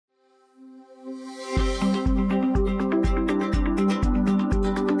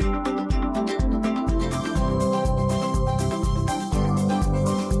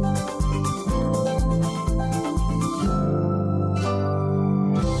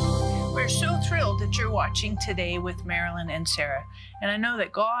that you're watching Today with Marilyn and Sarah. And I know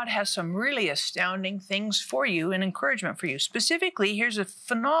that God has some really astounding things for you and encouragement for you. Specifically, here's a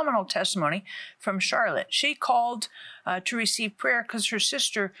phenomenal testimony from Charlotte. She called to receive prayer because her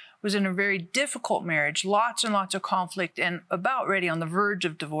sister was in a very difficult marriage, lots and lots of conflict, and about ready on the verge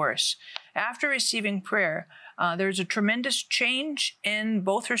of divorce. After receiving prayer, there's a tremendous change in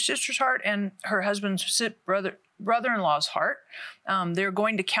both her sister's heart and her husband's brother-in-law's heart. They're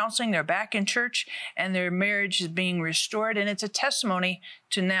going to counseling, they're back in church, and their marriage is being restored. And it's a testimony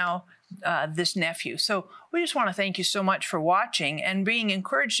to now this nephew. So we just want to thank you so much for watching and being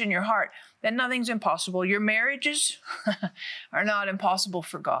encouraged in your heart that nothing's impossible. Your marriages are not impossible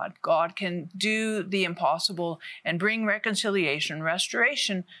for God. God can do the impossible and bring reconciliation,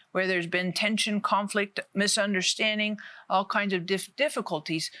 restoration, where there's been tension, conflict, misunderstanding, all kinds of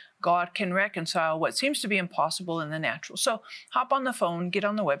difficulties. God can reconcile what seems to be impossible in the natural. So hop on the phone, get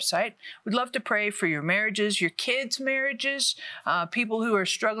on the website. We'd love to pray for your marriages, your kids' marriages, people who are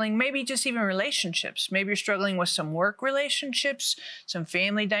struggling, maybe just even relationships. Maybe you're struggling with some work relationships, some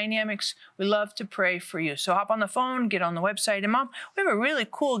family dynamics. We love to pray for you. So hop on the phone, get on the website. And Mom, we have a really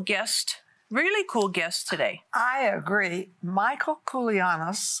cool guest today. I agree. Michael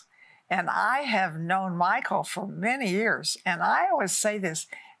Koulianos, and I have known Michael for many years. And I always say this,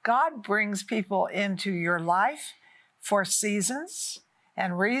 God brings people into your life for seasons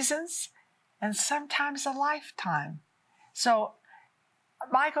and reasons, and sometimes a lifetime. So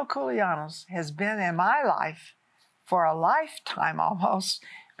Michael Koulianos has been in my life for a lifetime almost,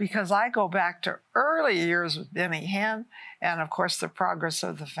 because I go back to early years with Benny Hinn and, of course, the progress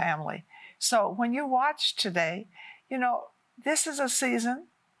of the family. So when you watch today, you know, this is a season,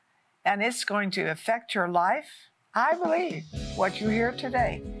 and it's going to affect your life. I believe what you hear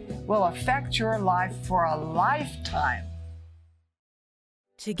today will affect your life for a lifetime.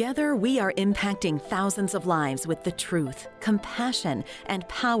 Together, we are impacting thousands of lives with the truth, compassion, and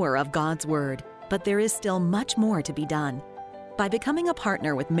power of God's Word. But there is still much more to be done. By becoming a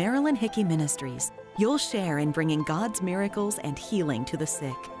partner with Marilyn Hickey Ministries, you'll share in bringing God's miracles and healing to the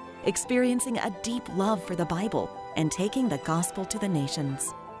sick, experiencing a deep love for the Bible, and taking the gospel to the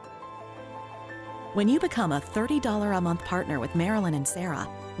nations. When you become a $30 a month partner with Marilyn and Sarah,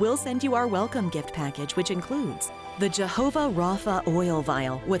 we'll send you our welcome gift package, which includes the Jehovah Rapha oil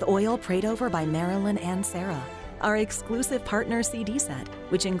vial with oil prayed over by Marilyn and Sarah, our exclusive partner CD set,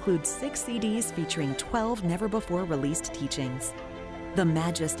 which includes 6 CDs featuring 12 never-before-released teachings, the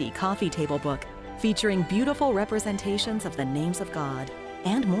Majesty coffee table book featuring beautiful representations of the names of God,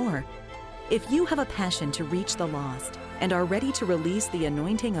 and more. If you have a passion to reach the lost and are ready to release the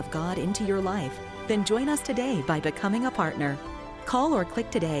anointing of God into your life, then join us today by becoming a partner. Call or click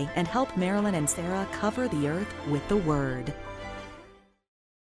today and help Marilyn and Sarah cover the earth with the Word.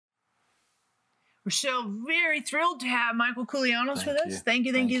 We're so very thrilled to have Michael Koulianos with us. Thank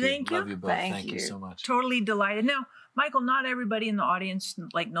you. Love you both. Thank you so much. Totally delighted. Now, Michael, not everybody in the audience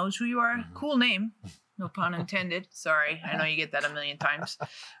knows who you are. Mm-hmm. Cool name. No pun intended. Sorry. I know you get that a million times.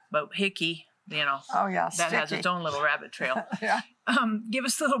 But Hickey, oh, yeah, that has its own little rabbit trail. Yeah. Give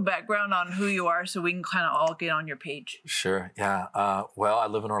us a little background on who you are so we can kind of all get on your page. Sure. Yeah. Well, I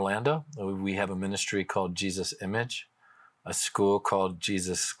live in Orlando. We have a ministry called Jesus Image, a school called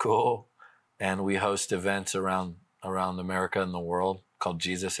Jesus School, and we host events around America and the world called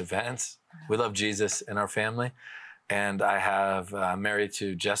Jesus Events. We love Jesus in our family. And I have married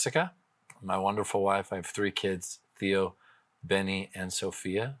to Jessica, my wonderful wife. I have 3 kids, Theo, Benny, and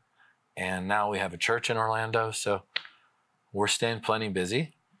Sophia. And now we have a church in Orlando, so we're staying plenty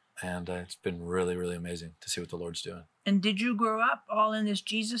busy, and it's been really, really amazing to see what the Lord's doing. And did you grow up all in this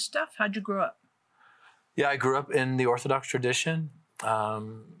Jesus stuff? How'd you grow up? Yeah, I grew up in the Orthodox tradition.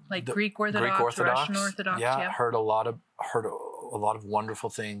 Greek Orthodox, Russian Orthodox. Yeah, heard a lot of wonderful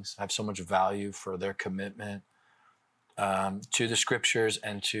things. I have so much value for their commitment to the Scriptures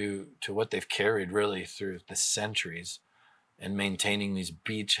and to what they've carried really through the centuries, and maintaining these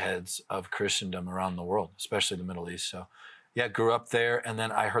beachheads of Christendom around the world, especially the Middle East. So, yeah, grew up there. And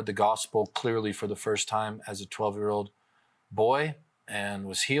then I heard the gospel clearly for the first time as a 12-year-old boy and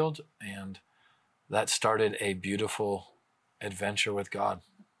was healed. And that started a beautiful adventure with God.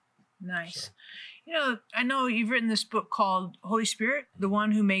 Nice. So. I know you've written this book called Holy Spirit, the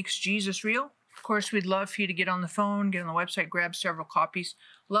one who makes Jesus real. Of course, we'd love for you to get on the phone, get on the website, grab several copies.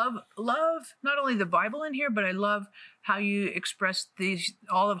 Love not only the Bible in here, but I love how you express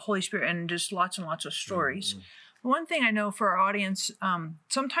all of Holy Spirit and just lots and lots of stories. Mm-hmm. One thing I know for our audience,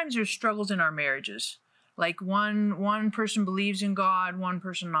 sometimes there's struggles in our marriages. Like one person believes in God, one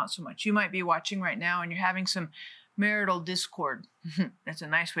person not so much. You might be watching right now and you're having some marital discord. That's a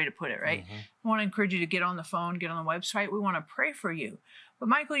nice way to put it, right? I want to encourage you to get on the phone, get on the website. We want to pray for you. But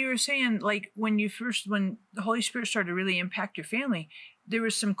Michael, you were saying, like, when the Holy Spirit started to really impact your family, there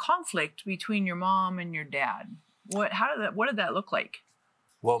was some conflict between your mom and your dad. What did that look like?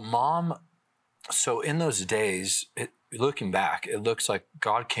 Well, Mom, so in those days, looking back, it looks like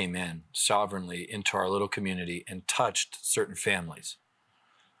God came in sovereignly into our little community and touched certain families.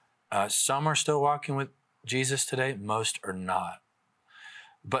 Some are still walking with Jesus today. Most are not.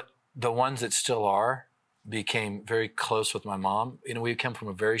 But the ones that still are became very close with my mom. You know, we came from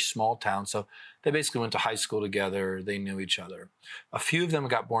a very small town, so they basically went to high school together. They knew each other. A few of them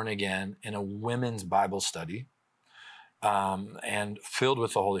got born again in a women's Bible study and filled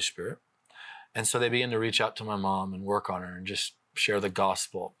with the Holy Spirit. And so they began to reach out to my mom and work on her and just share the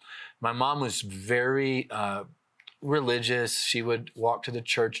gospel. My mom was very religious. She would walk to the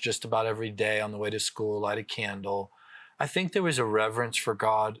church just about every day on the way to school, light a candle. I think there was a reverence for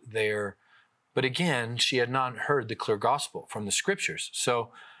God there. But again, she had not heard the clear gospel from the scriptures.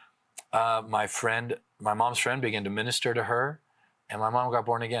 So my mom's friend began to minister to her, and my mom got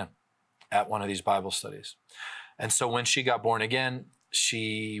born again at one of these Bible studies. And so when she got born again,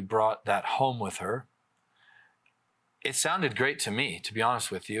 she brought that home with her. It sounded great to me, to be honest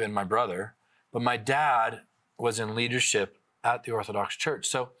with you, and my brother, but my dad was in leadership at the Orthodox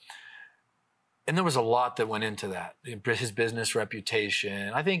Church. And there was a lot that went into that, his business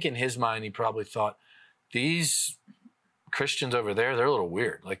reputation. I think in his mind, he probably thought, these Christians over there, they're a little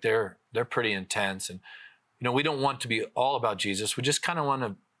weird. Like they're pretty intense. And, you know, we don't want to be all about Jesus. We just kind of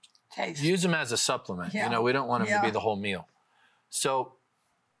want to use them as a supplement. Yeah. You know, we don't want him to be the whole meal. So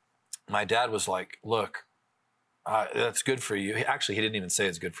my dad was like, look, that's good for you. Actually, he didn't even say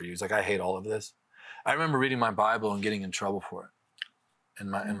it's good for you. He's like, I hate all of this. I remember reading my Bible and getting in trouble for it. In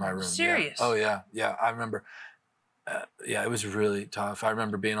my room. Serious? Yeah. Oh yeah. I remember. It was really tough. I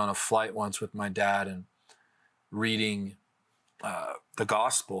remember being on a flight once with my dad and reading the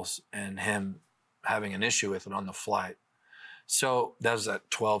Gospels and him having an issue with it on the flight. So that was at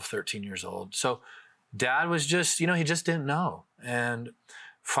 12, 13 years old. So Dad was just, he just didn't know. And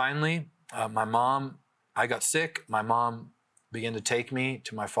finally, I got sick. My mom began to take me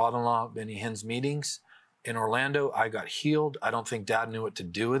to my father-in-law, Benny Hinn's meetings in Orlando. I got healed. I don't think Dad knew what to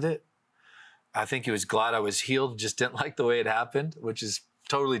do with it. I think he was glad I was healed, just didn't like the way it happened, which is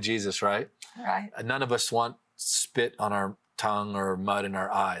totally Jesus, right? Right. None of us want spit on our tongue or mud in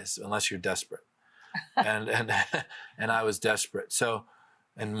our eyes unless you're desperate. and I was desperate. So,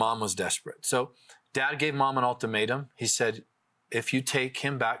 and Mom was desperate. So Dad gave Mom an ultimatum. He said, if you take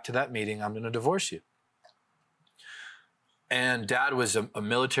him back to that meeting, I'm going to divorce you. And Dad was a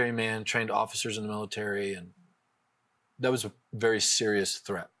military man, trained officers in the military, and that was a very serious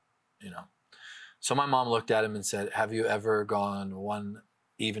threat, So my mom looked at him and said, have you ever gone one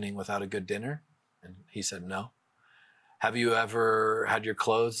evening without a good dinner? And he said, no. Have you ever had your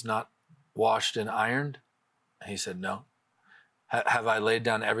clothes not washed and ironed? And he said, no. Have I laid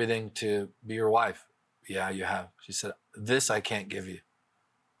down everything to be your wife? Yeah, you have. She said, this I can't give you.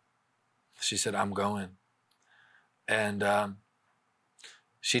 She said, I'm going. And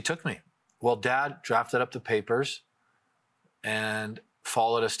she took me. Well, Dad drafted up the papers and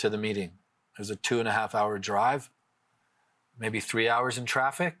followed us to the meeting. It was a 2.5-hour drive, maybe 3 hours in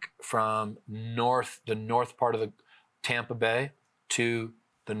traffic from the north part of the Tampa Bay to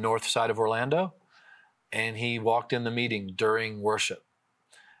the north side of Orlando. And he walked in the meeting during worship.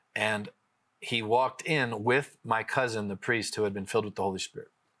 And he walked in with my cousin, the priest, who had been filled with the Holy Spirit.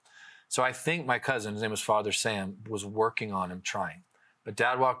 So I think my cousin, his name was Father Sam, was working on him, trying. But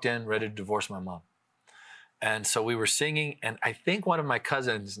Dad walked in ready to divorce my mom. And so we were singing, and I think one of my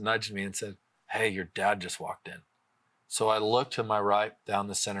cousins nudged me and said, hey, your dad just walked in. So I looked to my right down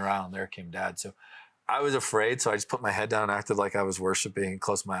the center aisle, and there came Dad. So I was afraid, so I just put my head down and acted like I was worshiping and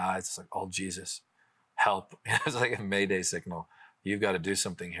closed my eyes. It's like, oh, Jesus, help. It was like a Mayday signal. You've got to do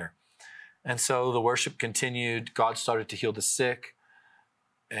something here. And so the worship continued. God started to heal the sick.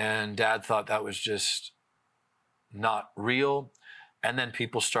 And Dad thought that was just not real. And then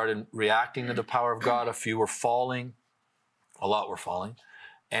people started reacting to the power of God. A few were falling. A lot were falling.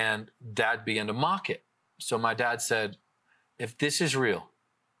 And Dad began to mock it. So my dad said, if this is real,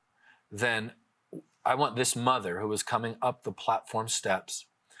 then I want this mother who was coming up the platform steps,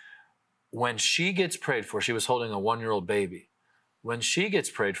 when she gets prayed for, she was holding a 1-year-old baby. When she gets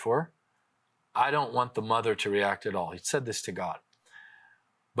prayed for, I don't want the mother to react at all. He said this to God.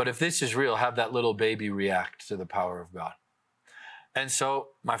 But if this is real, have that little baby react to the power of God. And so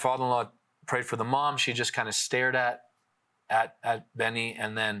my father-in-law prayed for the mom. She just kind of stared at Benny,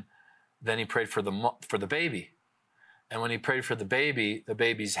 and then he prayed for the baby. And when he prayed for the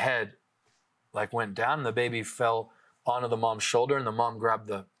baby's head like went down, and the baby fell onto the mom's shoulder, and the mom grabbed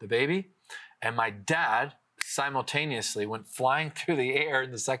the baby. And my dad simultaneously went flying through the air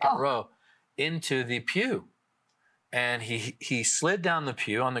in the second row into the pew. And he slid down the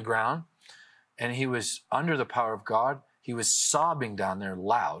pew on the ground, and he was under the power of God. He was sobbing down there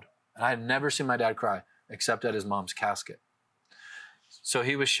loud. And I had never seen my dad cry except at his mom's casket. So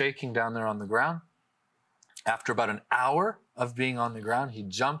he was shaking down there on the ground. After about an hour of being on the ground, he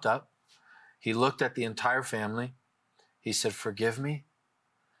jumped up. He looked at the entire family. He said, "Forgive me.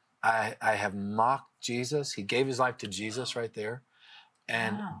 I have mocked Jesus." He gave his life to Jesus right there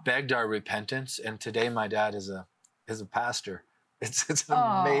and begged our repentance. And today my dad is a pastor. It's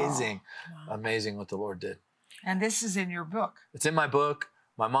amazing, amazing what the Lord did. And this is in your book. It's in my book.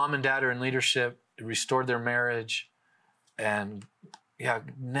 My mom and dad are in leadership. It restored their marriage. And yeah,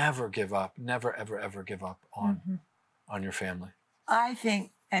 never give up. Never, ever, ever give up on your family. I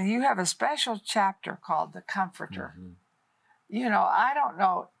think, and you have a special chapter called The Comforter. You know, I don't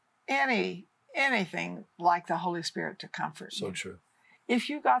know anything like the Holy Spirit to comfort you. So true. If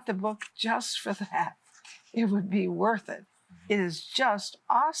you got the book just for that, it would be worth it. It is just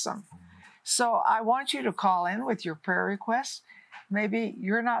awesome. So I want you to call in with your prayer requests. Maybe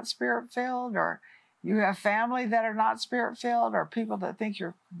you're not spirit-filled, or you have family that are not spirit-filled, or people that think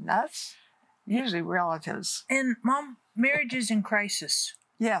you're nuts, usually relatives. And Mom, marriage is in crisis.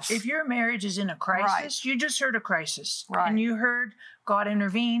 Yes. If your marriage is in a crisis, you just heard a crisis. Right. And you heard God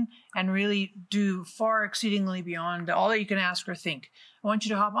intervene and really do far exceedingly beyond all that you can ask or think. I want you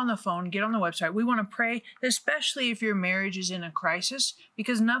to hop on the phone, get on the website. We want to pray, especially if your marriage is in a crisis,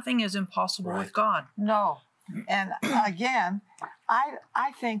 because nothing is impossible with God. No. And again,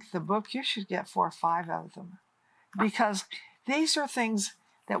 I think the book, you should get 4 or 5 of them, because these are things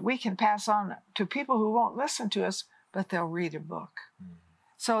that we can pass on to people who won't listen to us, but they'll read a book.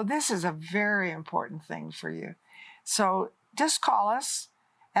 So this is a very important thing for you. So just call us.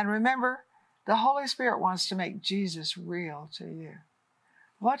 And remember, the Holy Spirit wants to make Jesus real to you.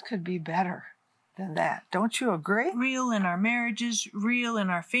 What could be better than that? Don't you agree? Real in our marriages, real in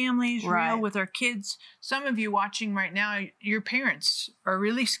our families, real with our kids. Some of you watching right now, your parents are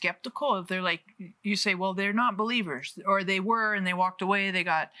really skeptical. If they're like, you say, well, they're not believers, or they were and they walked away, they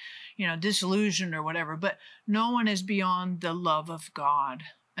got, disillusioned or whatever. But no one is beyond the love of God.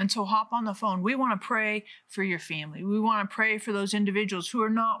 And so hop on the phone. We want to pray for your family. We want to pray for those individuals who are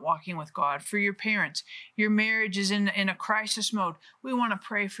not walking with God, for your parents. Your marriage is in a crisis mode. We want to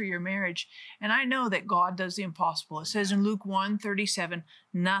pray for your marriage. And I know that God does the impossible. It says in Luke 1:37,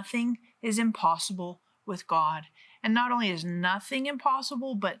 nothing is impossible with God. And not only is nothing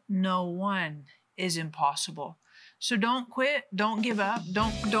impossible, but no one is impossible. So don't quit. Don't give up.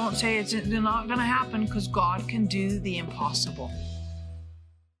 Don't say it's not going to happen, because God can do the impossible.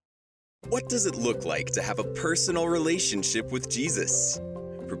 What does it look like to have a personal relationship with Jesus?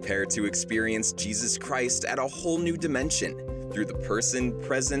 Prepare to experience Jesus Christ at a whole new dimension through the person,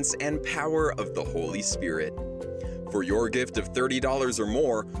 presence, and power of the Holy Spirit. For your gift of $30 or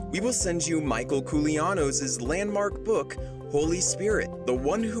more, we will send you Michael Koulianos' landmark book, Holy Spirit, the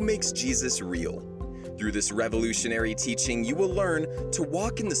one who makes Jesus real. Through this revolutionary teaching, you will learn to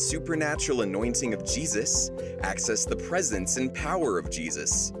walk in the supernatural anointing of Jesus, access the presence and power of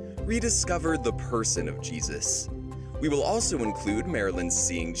Jesus, rediscover the person of Jesus. We will also include Marilyn's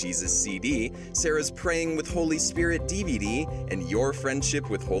Seeing Jesus CD, Sarah's Praying with Holy Spirit DVD, and Your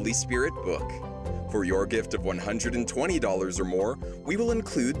Friendship with Holy Spirit book. For your gift of $120 or more, we will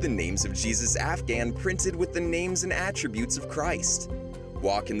include the Names of Jesus Afghan printed with the names and attributes of Christ.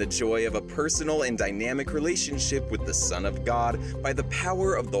 Walk in the joy of a personal and dynamic relationship with the Son of God by the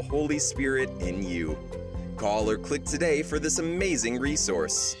power of the Holy Spirit in you. Call or click today for this amazing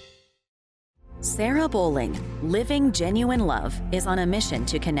resource. Sarah Bowling, Living Genuine Love, is on a mission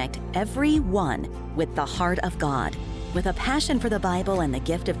to connect everyone with the heart of God. With a passion for the Bible and the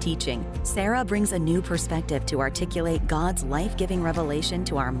gift of teaching, Sarah brings a new perspective to articulate God's life-giving revelation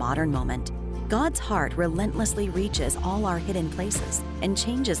to our modern moment. God's heart relentlessly reaches all our hidden places and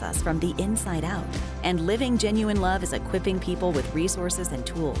changes us from the inside out. And Living Genuine Love is equipping people with resources and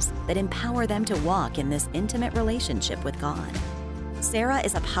tools that empower them to walk in this intimate relationship with God. Sarah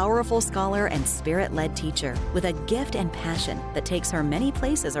is a powerful scholar and spirit-led teacher with a gift and passion that takes her many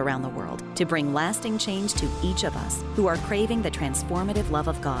places around the world to bring lasting change to each of us who are craving the transformative love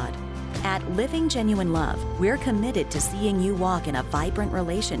of God. At Living Genuine Love, we're committed to seeing you walk in a vibrant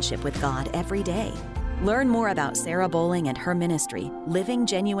relationship with God every day. Learn more about Sarah Bowling and her ministry, Living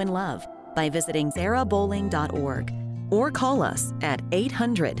Genuine Love, by visiting sarahbowling.org or call us at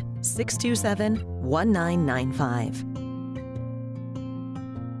 800-627-1995.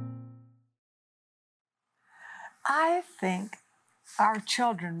 I think our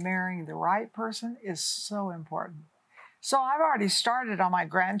children marrying the right person is so important. So I've already started on my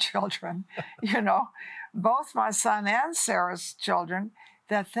grandchildren, both my son and Sarah's children,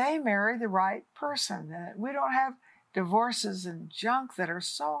 that they marry the right person, that we don't have divorces and junk that are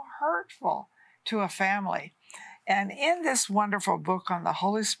so hurtful to a family. And in this wonderful book on the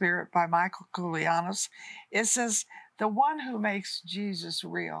Holy Spirit by Michael Koulianos, it says, the one who makes Jesus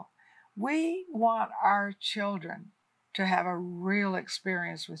real. We want our children to have a real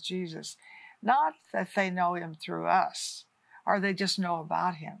experience with Jesus, not that they know him through us or they just know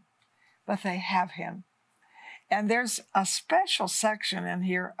about him, but they have him. And there's a special section in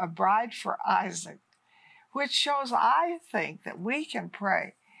here, A Bride for Isaac, which shows, I think, that we can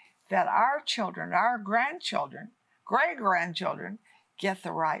pray that our children, our grandchildren, great-grandchildren, get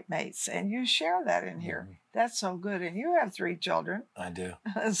the right mates. And you share that in here. Mm-hmm. That's so good. And you have 3 children. I do.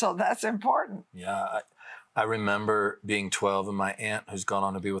 So that's important. Yeah. I remember being 12 and my aunt, who's gone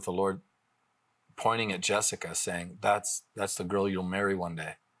on to be with the Lord, pointing at Jessica saying, that's the girl you'll marry one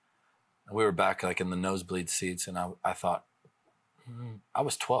day. And we were back like in the nosebleed seats. And I thought, I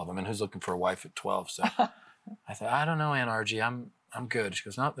was 12. I mean, who's looking for a wife at 12? So I thought, I don't know, Aunt Argy, I'm good. She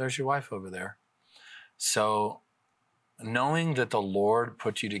goes, no, there's your wife over there. So knowing that the Lord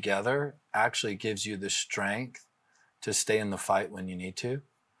put you together actually gives you the strength to stay in the fight when you need to.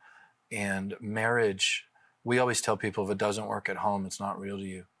 And marriage, we always tell people, if it doesn't work at home, it's not real to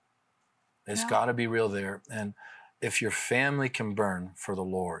you. It's got to be real there. And if your family can burn for the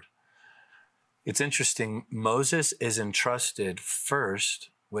Lord, it's interesting. Moses is entrusted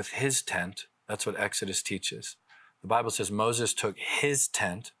first with his tent. That's what Exodus teaches. The Bible says Moses took his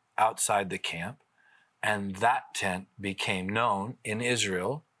tent outside the camp, and that tent became known in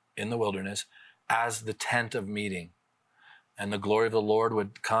Israel, in the wilderness, as the tent of meeting. And the glory of the Lord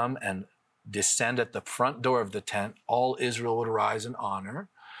would come and descend at the front door of the tent. All Israel would rise in honor.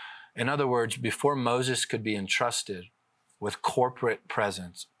 In other words, before Moses could be entrusted with corporate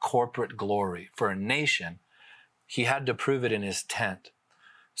presence, corporate glory for a nation, he had to prove it in his tent.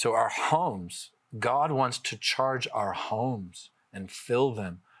 So our homes, God wants to charge our homes and fill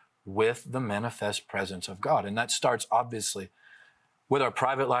them with the manifest presence of God. And that starts obviously with our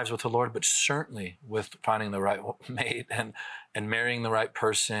private lives with the Lord, but certainly with finding the right mate and marrying the right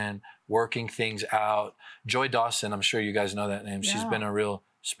person, working things out. Joy Dawson, I'm sure you guys know that name. Yeah. She's been a real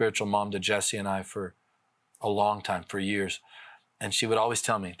spiritual mom to Jesse and I for a long time, for years. And she would always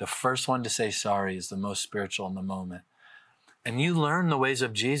tell me, the first one to say sorry is the most spiritual in the moment. And you learn the ways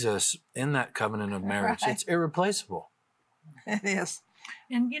of Jesus in that covenant of marriage. Right. It's irreplaceable. It is.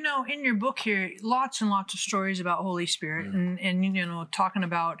 And, in your book here, lots and lots of stories about Holy Spirit and talking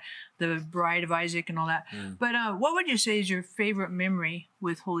about the bride of Isaac and all that. But what would you say is your favorite memory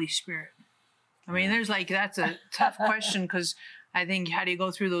with Holy Spirit? I mean, that's a tough question, because I think, how do you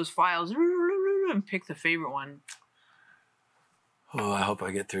go through those files and pick the favorite one? Oh, I hope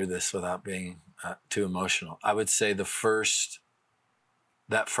I get through this without being too emotional. I would say that first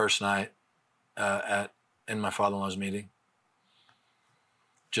night in my father-in-law's meeting,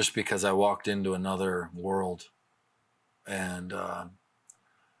 just because I walked into another world, and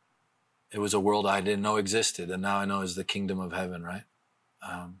it was a world I didn't know existed, and now I know is the kingdom of heaven, right?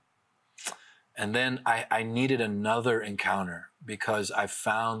 And then I needed another encounter, because I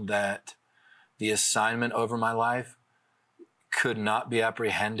found that the assignment over my life could not be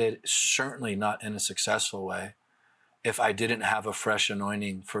apprehended, certainly not in a successful way, if I didn't have a fresh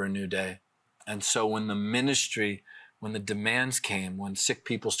anointing for a new day. And so when the demands came, when sick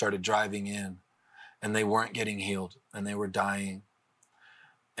people started driving in and they weren't getting healed and they were dying,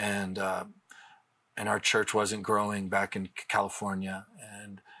 and our church wasn't growing back in California,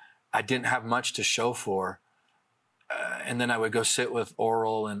 and I didn't have much to show for, and then I would go sit with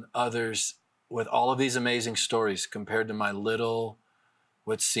Oral and others with all of these amazing stories compared to my little,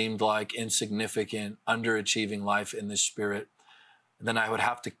 what seemed like insignificant, underachieving life in the Spirit. And then I would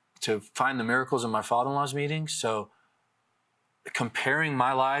have to find the miracles in my father-in-law's meetings. So comparing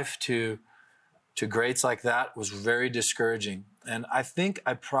my life to greats like that was very discouraging. And I think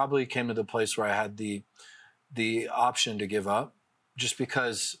I probably came to the place where I had the option to give up, just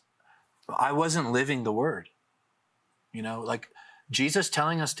because I wasn't living the word. Like Jesus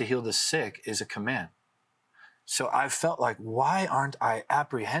telling us to heal the sick is a command. So I felt like, why aren't I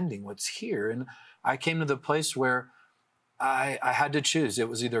apprehending what's here? And I came to the place where I had to choose. It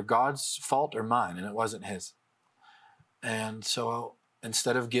was either God's fault or mine, and it wasn't his. And so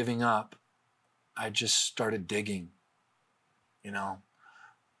instead of giving up, I just started digging,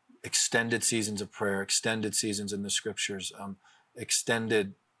 extended seasons of prayer, extended seasons in the scriptures,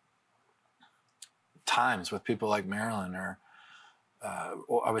 extended times with people like Marilyn, or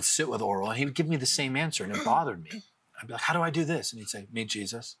I would sit with Oral, and he would give me the same answer, and it bothered me. I'd be like, how do I do this? And he'd say, meet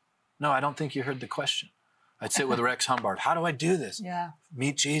Jesus. No, I don't think you heard the question. I'd sit with Rex Humbard. How do I do this? Yeah.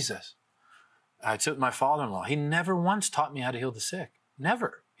 Meet Jesus. I'd sit with my father-in-law. He never once taught me how to heal the sick.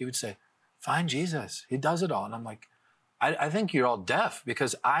 Never. He would say, find Jesus. He does it all. And I'm like, I think you're all deaf,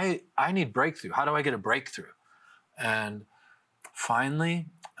 because I need breakthrough. How do I get a breakthrough? And finally,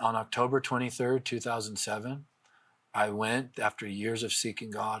 on October 23rd, 2007, I went, after years of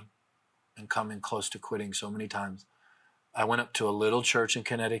seeking God and coming close to quitting so many times, I went up to a little church in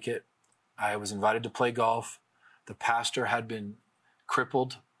Connecticut. I was invited to play golf. The pastor had been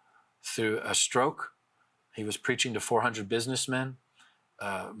crippled through a stroke. He was preaching to 400 businessmen,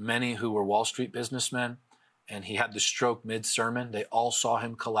 many who were Wall Street businessmen, and he had the stroke mid-sermon. They all saw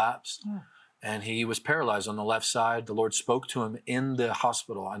him collapse, and he was paralyzed on the left side. The Lord spoke to him in the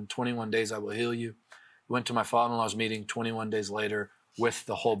hospital. In 21 days, I will heal you. He went to my father-in-law's meeting 21 days later with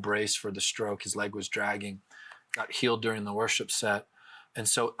the whole brace for the stroke. His leg was dragging, got healed during the worship set. And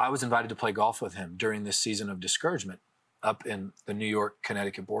so I was invited to play golf with him during this season of discouragement up in the New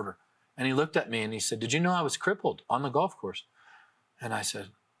York-Connecticut border. And he looked at me and he said, did you know I was crippled on the golf course? And I said,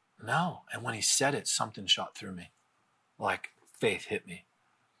 no. And when he said it, something shot through me, like faith hit me.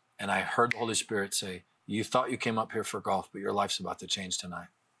 And I heard the Holy Spirit say, you thought you came up here for golf, but your life's about to change tonight.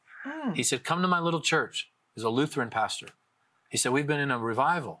 He said, come to my little church. He's a Lutheran pastor. He said, we've been in a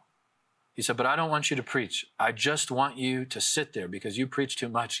revival. He said, but I don't want you to preach. I just want you to sit there, because you preach too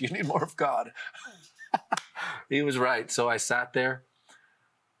much. You need more of God. He was right. So I sat there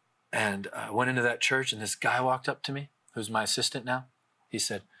and went into that church, and this guy walked up to me, who's my assistant now. He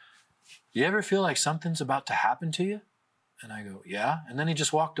said, do you ever feel like something's about to happen to you? And I go, yeah. And then he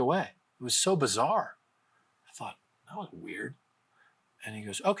just walked away. It was so bizarre. I thought, that was weird. And he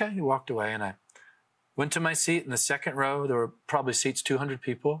goes, okay. He walked away, and I went to my seat in the second row. There were probably seats 200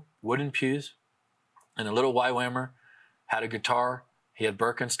 people, wooden pews, and a little YWAMer had a guitar. He had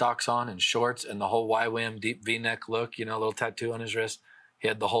Birkenstocks on and shorts and the whole YWAM deep V-neck look, you know, a little tattoo on his wrist. He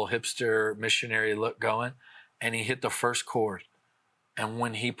had the whole hipster missionary look going, and he hit the first chord. And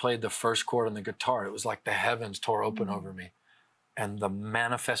when he played the first chord on the guitar, it was like the heavens tore open over me, and the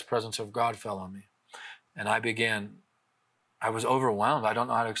manifest presence of God fell on me. And I was overwhelmed. I don't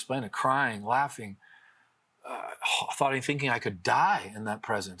know how to explain it, crying, laughing, thinking I could die in that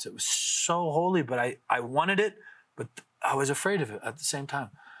presence. It was so holy, but I wanted it, but I was afraid of it at the same time.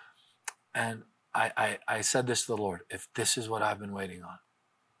 And I said this to the Lord, if this is what I've been waiting on,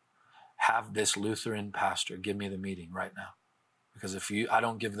 have this Lutheran pastor give me the meeting right now. Because if I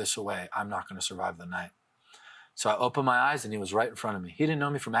don't give this away, I'm not going to survive the night. So I opened my eyes, and he was right in front of me. He didn't know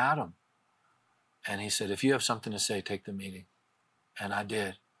me from Adam. And he said, if you have something to say, take the meeting. And I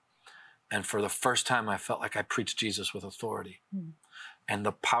did. And for the first time, I felt like I preached Jesus with authority. And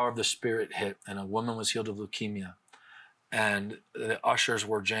the power of the Spirit hit, and a woman was healed of leukemia. And the ushers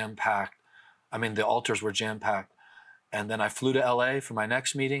were jam-packed. The altars were jam-packed. And then I flew to LA for my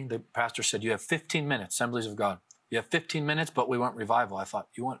next meeting. The pastor said, you have 15 minutes, Assemblies of God. You have 15 minutes, but we want revival. I thought,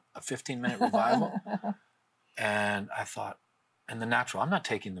 you want a 15-minute revival? And I thought, in the natural, I'm not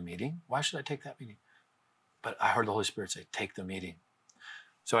taking the meeting. Why should I take that meeting? But I heard the Holy Spirit say, take the meeting.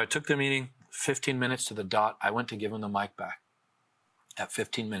 So I took the meeting, 15 minutes to the dot. I went to give him the mic back at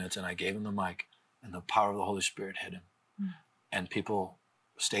 15 minutes, and I gave him the mic, and the power of the Holy Spirit hit him. And people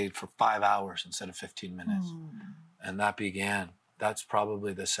stayed for 5 hours instead of 15 minutes. And that's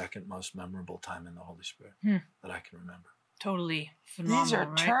probably the second most memorable time in the Holy Spirit that I can remember. Totally phenomenal. These are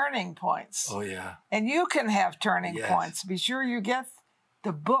right? turning points. Oh, yeah. And you can have turning points. Be sure you get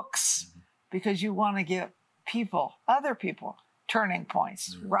the books, because you want to get other people, turning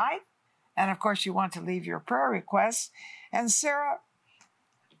points, right? And of course, you want to leave your prayer requests. And Sarah,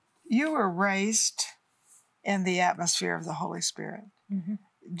 you were raised in the atmosphere of the Holy Spirit.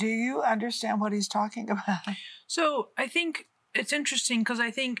 Do you understand what he's talking about? So I think it's interesting, because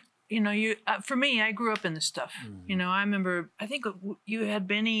I think, for me, I grew up in this stuff. I remember, I think you had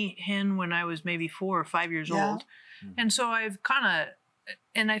Benny Hinn when I was maybe 4 or 5 years old. And so I've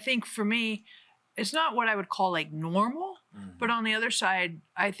and I think for me, it's not what I would call like normal, but on the other side,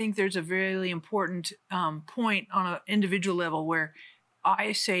 I think there's a really important point on an individual level where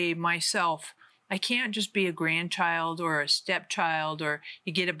I say myself, I can't just be a grandchild or a stepchild, or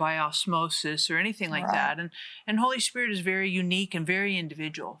you get it by osmosis or anything like that. And Holy Spirit is very unique and very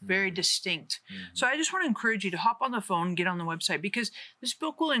individual, very distinct. So I just want to encourage you to hop on the phone and get on the website, because this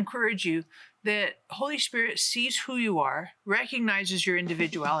book will encourage you that Holy Spirit sees who you are, recognizes your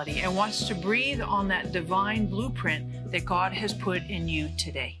individuality, and wants to breathe on that divine blueprint that God has put in you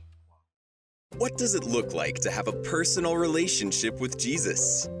today. What does it look like to have a personal relationship with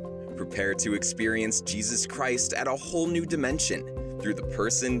Jesus? Prepare to experience Jesus Christ at a whole new dimension through the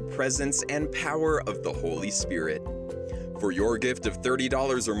person, presence, and power of the Holy Spirit. For your gift of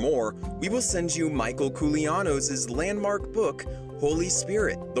 $30 or more, we will send you Michael Koulianos' landmark book, Holy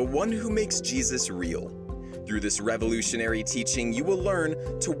Spirit, the one who makes Jesus real. Through this revolutionary teaching, you will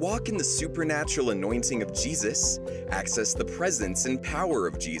learn to walk in the supernatural anointing of Jesus, access the presence and power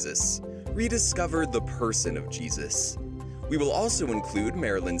of Jesus, rediscover the person of Jesus. We will also include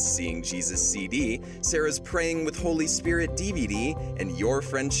Marilyn's Seeing Jesus CD, Sarah's Praying with Holy Spirit DVD, and Your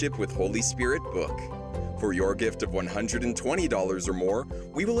Friendship with Holy Spirit book. For your gift of $120 or more,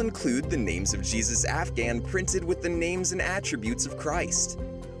 we will include the Names of Jesus Afghan printed with the names and attributes of Christ.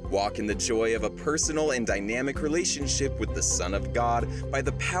 Walk in the joy of a personal and dynamic relationship with the Son of God by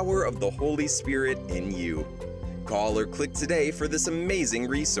the power of the Holy Spirit in you. Call or click today for this amazing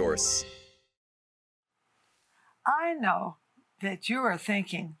resource. I know that you are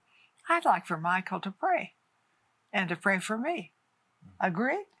thinking, I'd like for Michael to pray and to pray for me.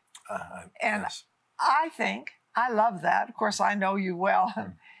 Agreed? And yes. I think, I love that. Of course, I know you well.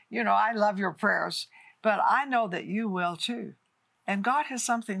 You know, I love your prayers, but I know that you will too. And God has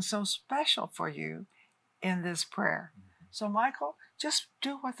something so special for you in this prayer. So, Michael, just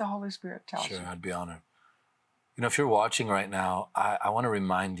do what the Holy Spirit tells you. Sure, I'd be honored. You know, if you're watching right now, I want to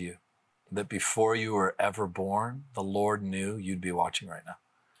remind you that before you were ever born, the Lord knew you'd be watching right now.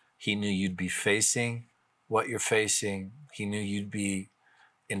 He knew you'd be facing what you're facing. He knew you'd be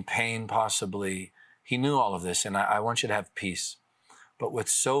in pain, possibly. He knew all of this, and I want you to have peace. But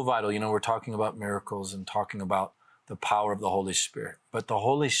what's so vital, you know, we're talking about miracles and talking about the power of the Holy Spirit, but the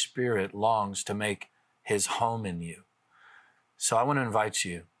Holy Spirit longs to make his home in you. So I want to invite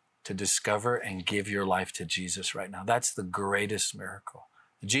you to discover and give your life to Jesus right now. That's the greatest miracle.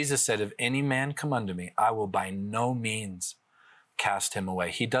 Jesus said, if any man come unto me, I will by no means cast him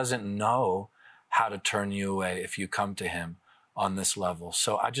away. He doesn't know how to turn you away if you come to him on this level.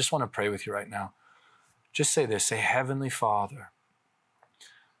 So I just want to pray with you right now. Just say this, say, Heavenly Father,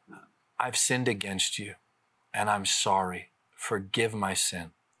 I've sinned against you and I'm sorry. Forgive my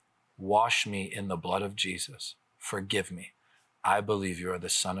sin. Wash me in the blood of Jesus. Forgive me. I believe you are the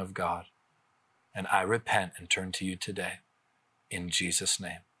Son of God, and I repent and turn to you today. In Jesus'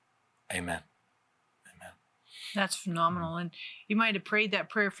 name, amen. Amen. That's phenomenal. And you might have prayed that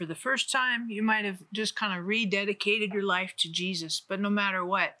prayer for the first time. You might have just kind of rededicated your life to Jesus. But no matter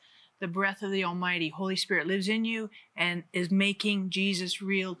what, the breath of the Almighty, Holy Spirit, lives in you and is making Jesus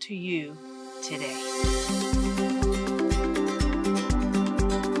real to you today.